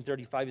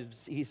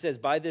 13:35, he says,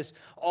 "By this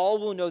all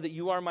will know that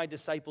you are my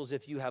disciples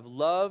if you have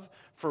love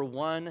for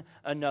one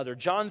another."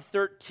 John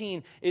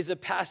 13 is a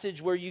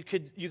passage where you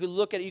could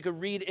look at it, you could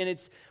read, and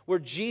it's where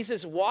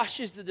Jesus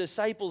washes the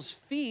disciples'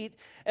 feet,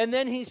 and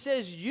then he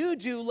says, "You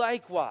do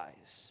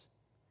likewise."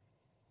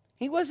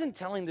 He wasn't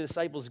telling the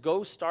disciples,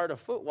 go start a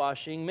foot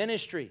washing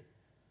ministry.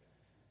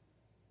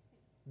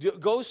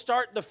 Go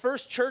start the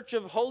first church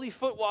of holy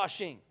foot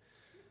washing.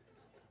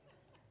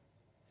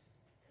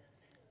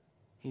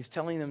 He's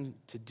telling them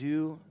to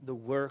do the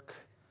work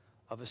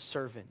of a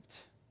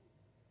servant.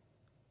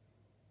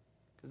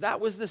 Because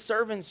that was the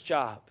servant's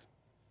job,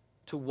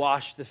 to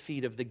wash the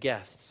feet of the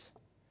guests.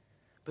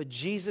 But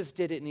Jesus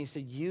did it, and he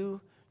said, you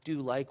do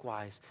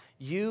likewise.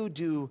 You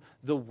do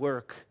the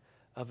work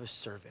of a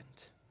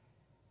servant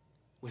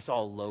with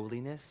all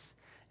lowliness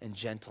and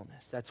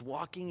gentleness. That's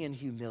walking in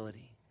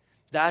humility.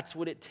 That's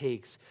what it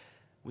takes.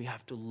 We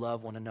have to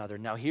love one another.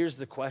 Now, here's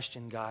the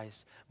question,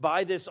 guys.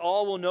 By this,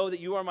 all will know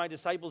that you are my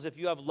disciples if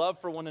you have love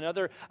for one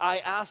another. I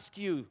ask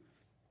you,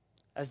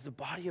 as the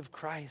body of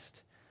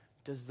Christ,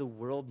 does the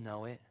world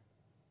know it?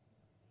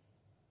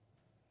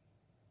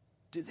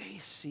 Do they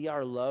see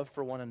our love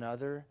for one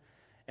another,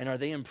 and are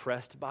they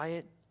impressed by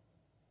it?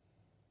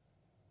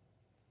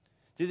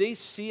 Do they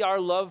see our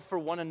love for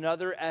one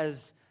another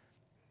as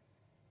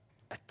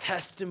a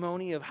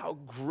testimony of how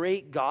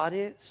great God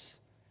is?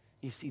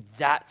 You see,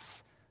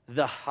 that's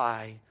the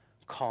high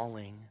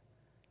calling.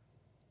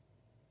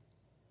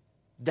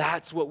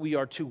 That's what we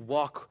are to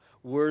walk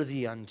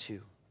worthy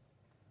unto.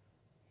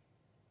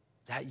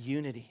 That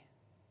unity.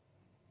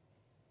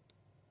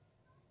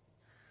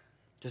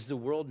 Does the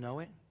world know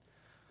it?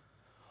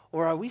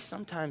 Or are we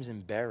sometimes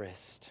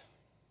embarrassed?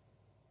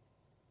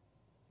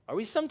 Are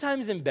we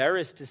sometimes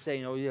embarrassed to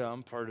say, oh yeah,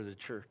 I'm part of the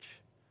church,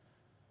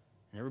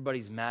 and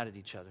everybody's mad at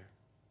each other?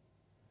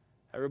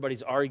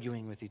 Everybody's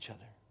arguing with each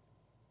other.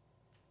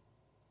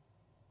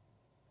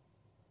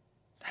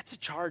 That's a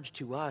charge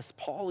to us.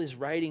 Paul is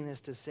writing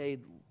this to say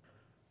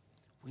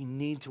we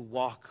need to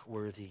walk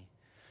worthy.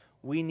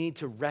 We need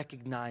to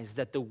recognize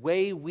that the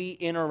way we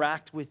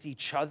interact with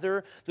each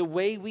other, the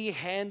way we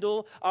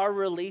handle our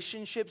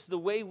relationships, the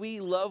way we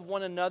love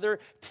one another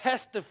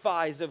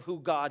testifies of who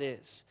God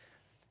is.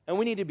 And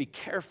we need to be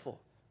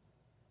careful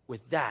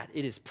with that.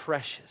 It is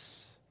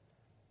precious.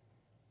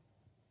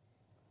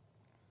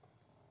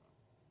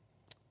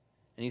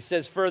 And he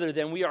says further,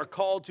 then we are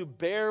called to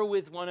bear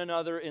with one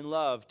another in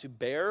love. To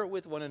bear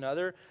with one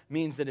another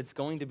means that it's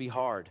going to be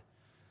hard.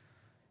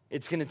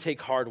 It's going to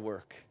take hard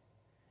work.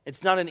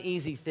 It's not an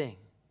easy thing.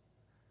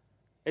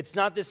 It's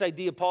not this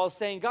idea Paul's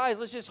saying, guys,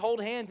 let's just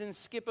hold hands and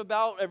skip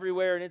about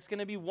everywhere and it's going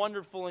to be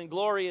wonderful and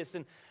glorious.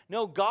 And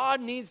no,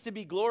 God needs to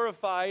be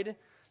glorified,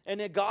 and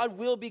that God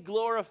will be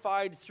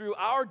glorified through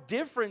our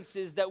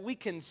differences that we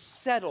can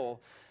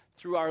settle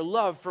through our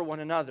love for one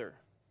another.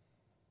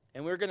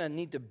 And we're going to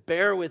need to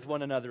bear with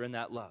one another in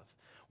that love.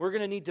 We're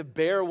going to need to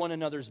bear one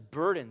another's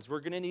burdens.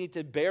 We're going to need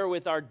to bear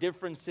with our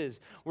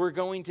differences. We're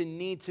going to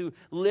need to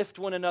lift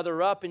one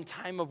another up in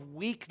time of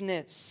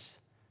weakness.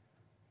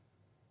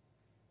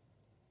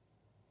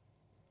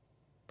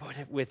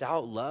 But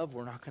without love,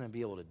 we're not going to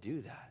be able to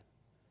do that.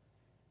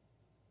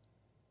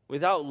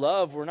 Without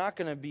love, we're not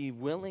going to be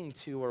willing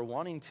to or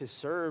wanting to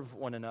serve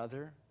one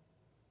another.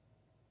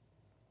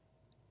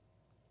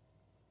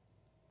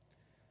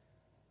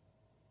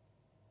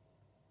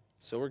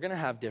 So we're going to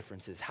have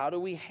differences. How do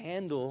we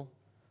handle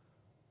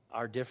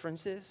our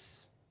differences?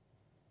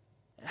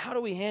 And how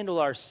do we handle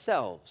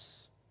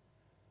ourselves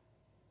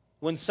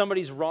when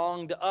somebody's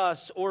wronged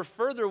us, or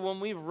further, when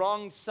we've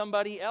wronged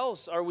somebody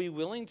else? Are we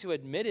willing to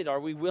admit it? Are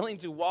we willing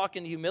to walk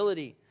in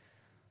humility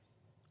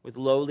with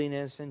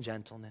lowliness and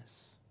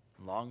gentleness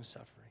and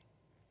long-suffering?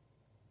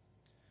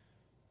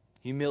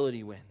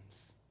 Humility wins.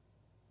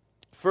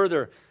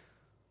 Further,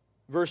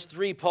 Verse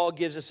 3, Paul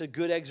gives us a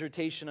good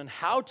exhortation on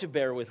how to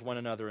bear with one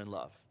another in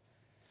love.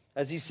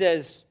 As he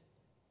says,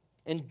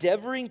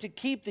 endeavoring to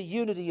keep the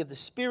unity of the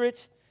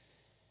Spirit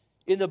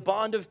in the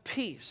bond of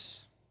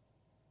peace.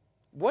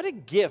 What a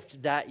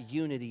gift that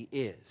unity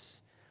is.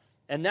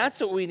 And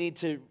that's what we need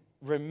to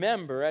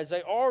remember. As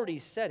I already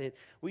said it,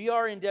 we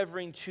are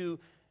endeavoring to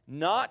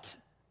not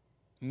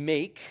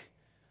make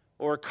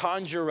or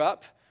conjure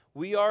up.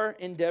 We are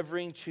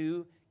endeavoring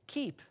to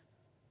keep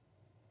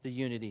the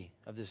unity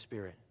of the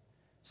Spirit.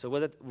 So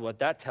what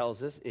that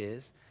tells us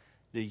is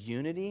the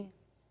unity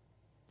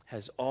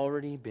has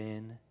already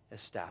been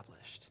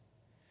established.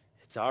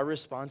 It's our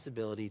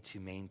responsibility to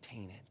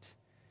maintain it,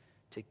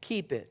 to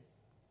keep it.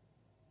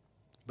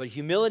 But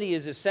humility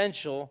is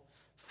essential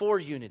for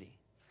unity.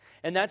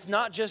 And that's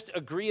not just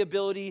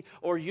agreeability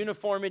or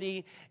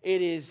uniformity.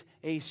 It is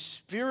a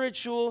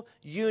spiritual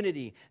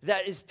unity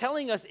that is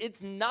telling us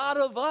it's not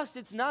of us.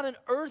 It's not an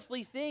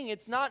earthly thing.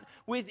 It's not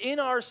within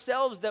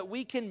ourselves that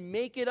we can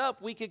make it up.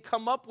 We could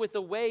come up with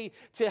a way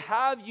to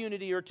have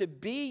unity or to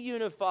be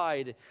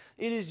unified.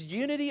 It is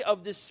unity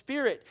of the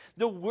Spirit.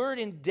 The word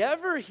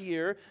endeavor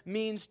here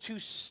means to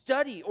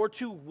study or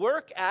to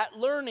work at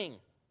learning.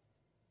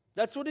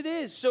 That's what it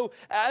is. So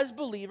as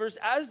believers,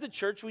 as the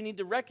church, we need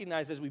to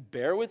recognize as we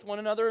bear with one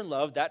another in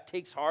love, that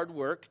takes hard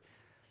work,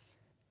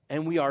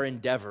 and we are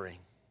endeavoring.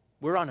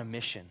 We're on a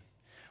mission.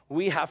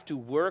 We have to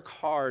work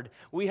hard.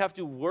 We have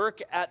to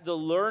work at the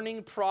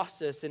learning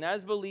process. And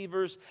as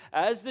believers,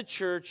 as the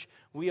church,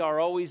 we are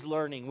always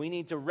learning. We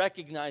need to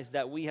recognize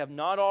that we have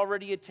not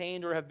already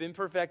attained or have been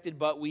perfected,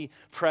 but we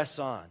press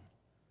on.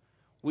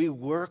 We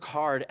work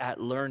hard at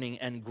learning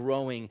and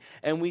growing,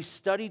 and we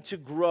study to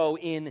grow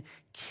in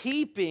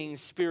keeping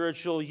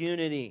spiritual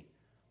unity.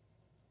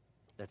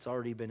 That's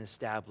already been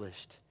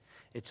established.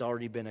 It's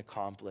already been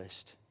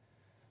accomplished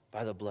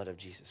by the blood of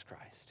Jesus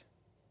Christ.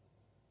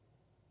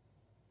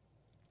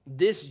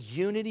 This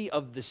unity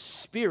of the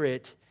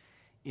Spirit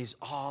is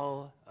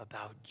all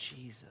about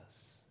Jesus.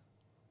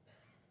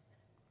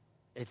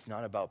 It's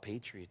not about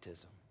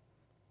patriotism.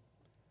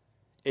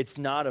 It's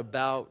not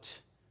about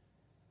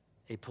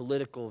a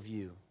political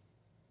view.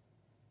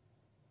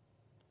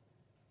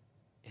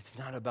 It's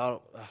not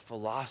about a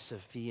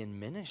philosophy in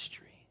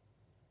ministry.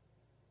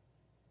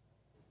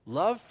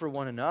 Love for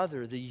one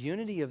another, the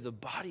unity of the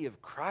body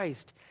of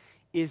Christ,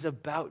 is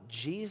about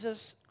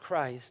Jesus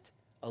Christ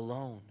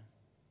alone.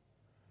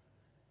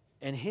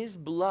 And his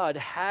blood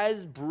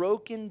has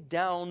broken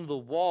down the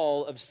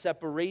wall of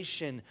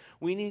separation.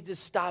 We need to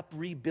stop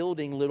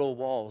rebuilding little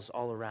walls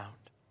all around.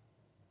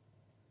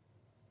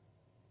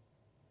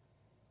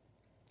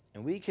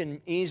 And we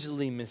can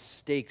easily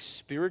mistake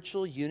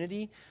spiritual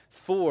unity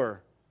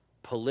for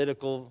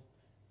political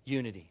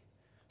unity,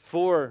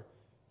 for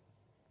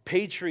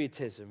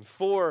patriotism,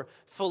 for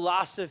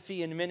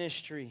philosophy and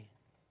ministry.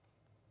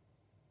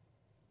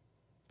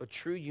 But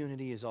true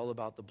unity is all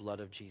about the blood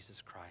of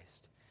Jesus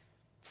Christ.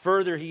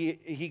 Further,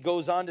 he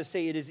goes on to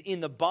say it is in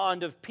the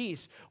bond of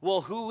peace.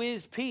 Well, who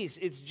is peace?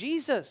 It's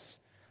Jesus,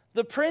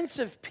 the Prince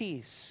of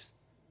Peace.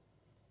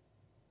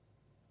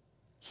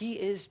 He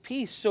is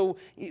peace. So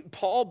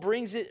Paul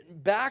brings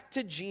it back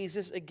to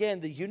Jesus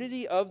again, the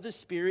unity of the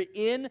Spirit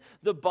in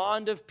the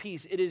bond of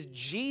peace. It is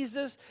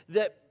Jesus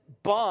that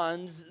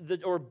binds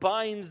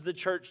the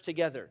church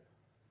together.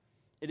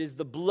 It is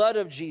the blood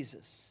of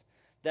Jesus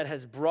that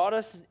has brought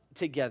us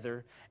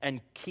together and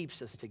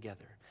keeps us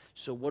together.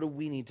 So what do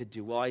we need to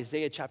do? Well,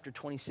 Isaiah chapter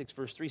 26,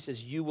 verse 3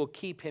 says, "You will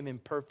keep him in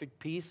perfect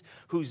peace,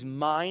 whose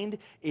mind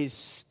is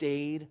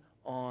stayed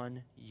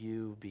on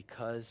you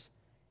because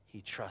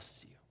he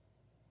trusts you."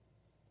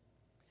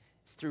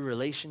 Through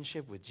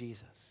relationship with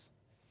Jesus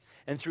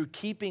and through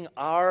keeping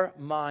our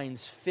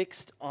minds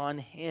fixed on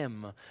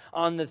him,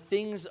 on the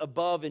things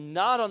above and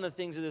not on the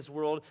things of this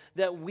world,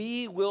 that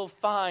we will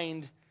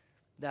find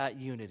that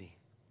unity.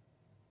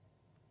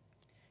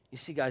 You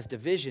see, guys,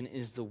 division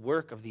is the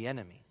work of the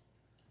enemy.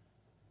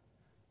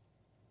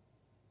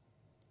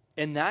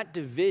 And that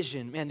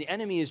division, man, the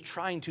enemy is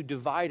trying to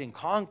divide and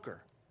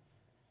conquer,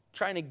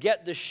 trying to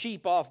get the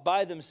sheep off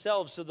by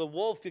themselves so the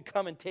wolf could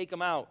come and take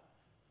them out.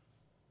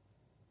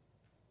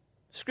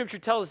 Scripture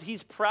tells us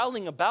he's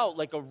prowling about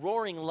like a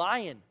roaring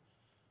lion.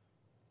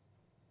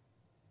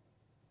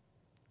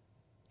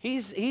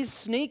 He's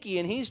sneaky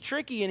and he's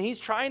tricky and he's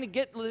trying to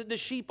get the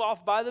sheep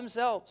off by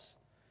themselves,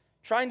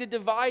 trying to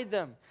divide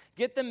them,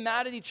 get them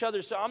mad at each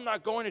other, so I'm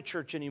not going to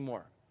church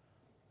anymore.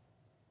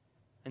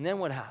 And then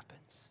what happens?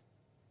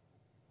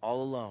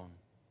 All alone,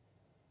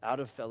 out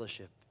of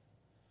fellowship,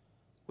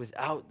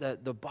 without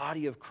the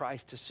body of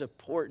Christ to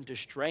support and to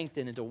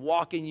strengthen and to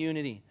walk in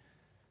unity,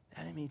 the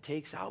enemy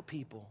takes out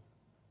people.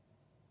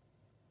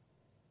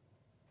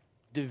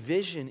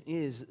 Division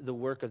is the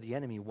work of the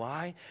enemy.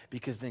 Why?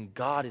 Because then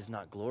God is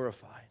not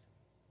glorified.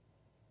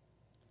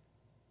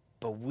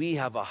 But we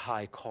have a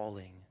high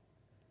calling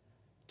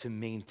to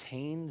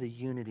maintain the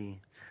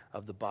unity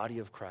of the body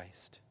of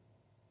Christ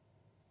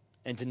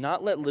and to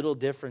not let little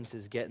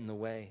differences get in the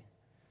way.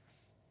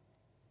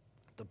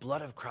 The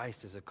blood of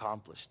Christ has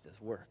accomplished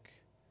this work.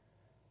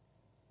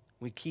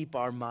 We keep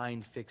our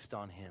mind fixed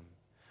on him.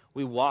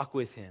 We walk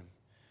with him.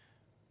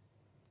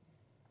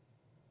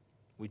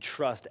 We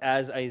trust,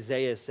 as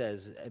Isaiah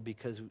says,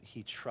 because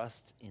he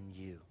trusts in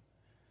you.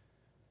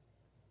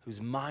 Whose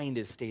mind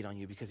is stayed on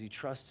you because he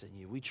trusts in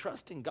you. We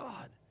trust in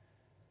God.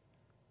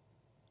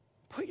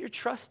 Put your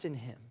trust in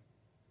him.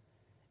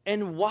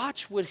 And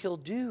watch what he'll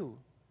do.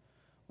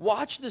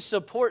 Watch the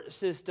support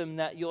system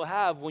that you'll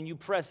have when you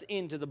press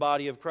into the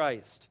body of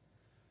Christ.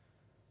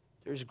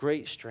 There's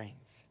great strength.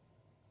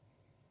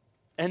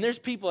 And there's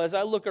people, as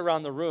I look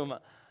around the room,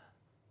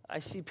 I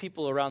see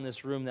people around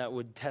this room that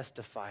would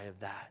testify of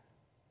that.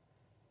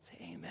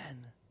 Say,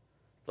 amen.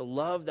 The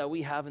love that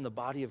we have in the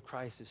body of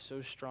Christ is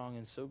so strong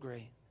and so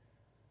great.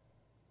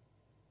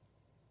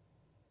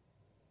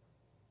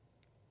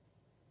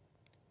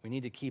 We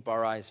need to keep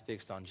our eyes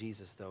fixed on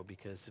Jesus, though,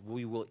 because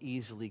we will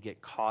easily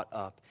get caught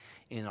up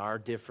in our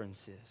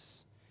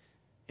differences,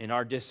 in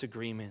our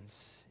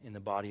disagreements in the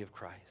body of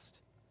Christ.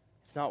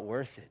 It's not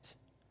worth it.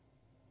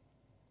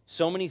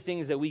 So many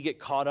things that we get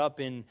caught up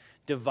in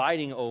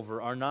dividing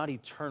over are not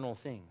eternal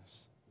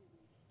things.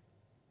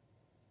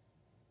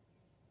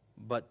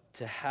 But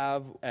to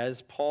have,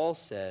 as Paul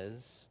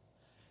says,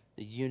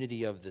 the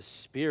unity of the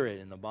Spirit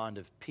and the bond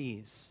of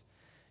peace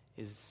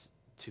is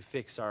to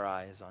fix our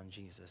eyes on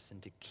Jesus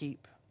and to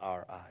keep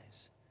our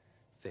eyes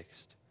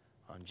fixed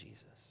on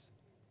Jesus.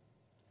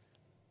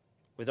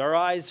 With our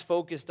eyes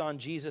focused on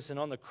Jesus and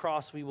on the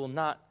cross, we will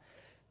not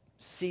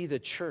see the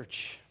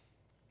church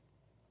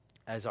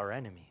as our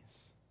enemies.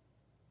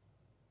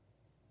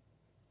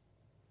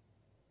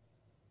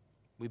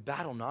 We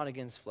battle not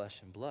against flesh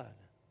and blood.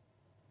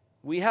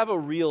 We have a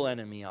real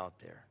enemy out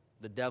there,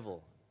 the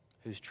devil,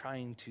 who's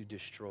trying to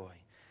destroy,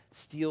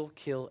 steal,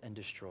 kill, and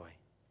destroy.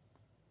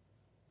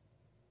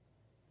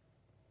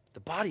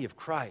 The body of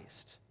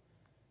Christ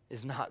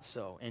is not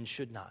so and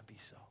should not be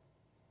so.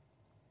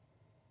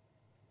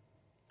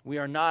 We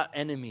are not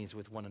enemies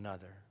with one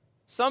another.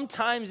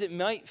 Sometimes it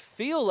might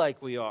feel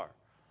like we are.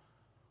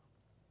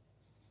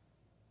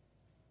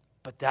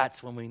 But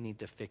that's when we need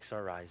to fix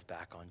our eyes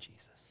back on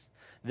Jesus.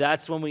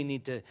 That's when we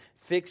need to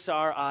fix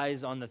our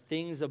eyes on the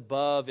things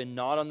above and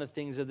not on the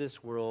things of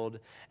this world,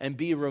 and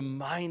be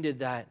reminded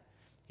that,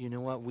 you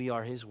know what, we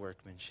are his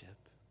workmanship.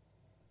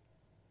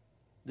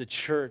 The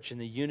church and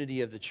the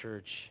unity of the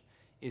church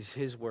is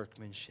his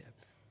workmanship.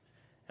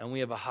 And we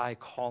have a high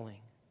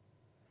calling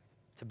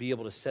to be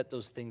able to set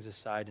those things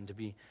aside and to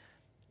be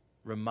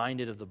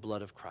reminded of the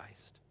blood of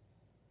Christ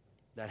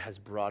that has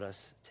brought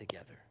us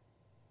together.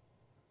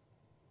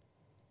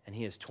 And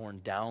he has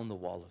torn down the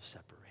wall of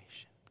separation.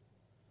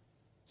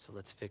 So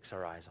let's fix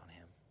our eyes on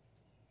him.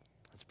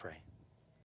 Let's pray.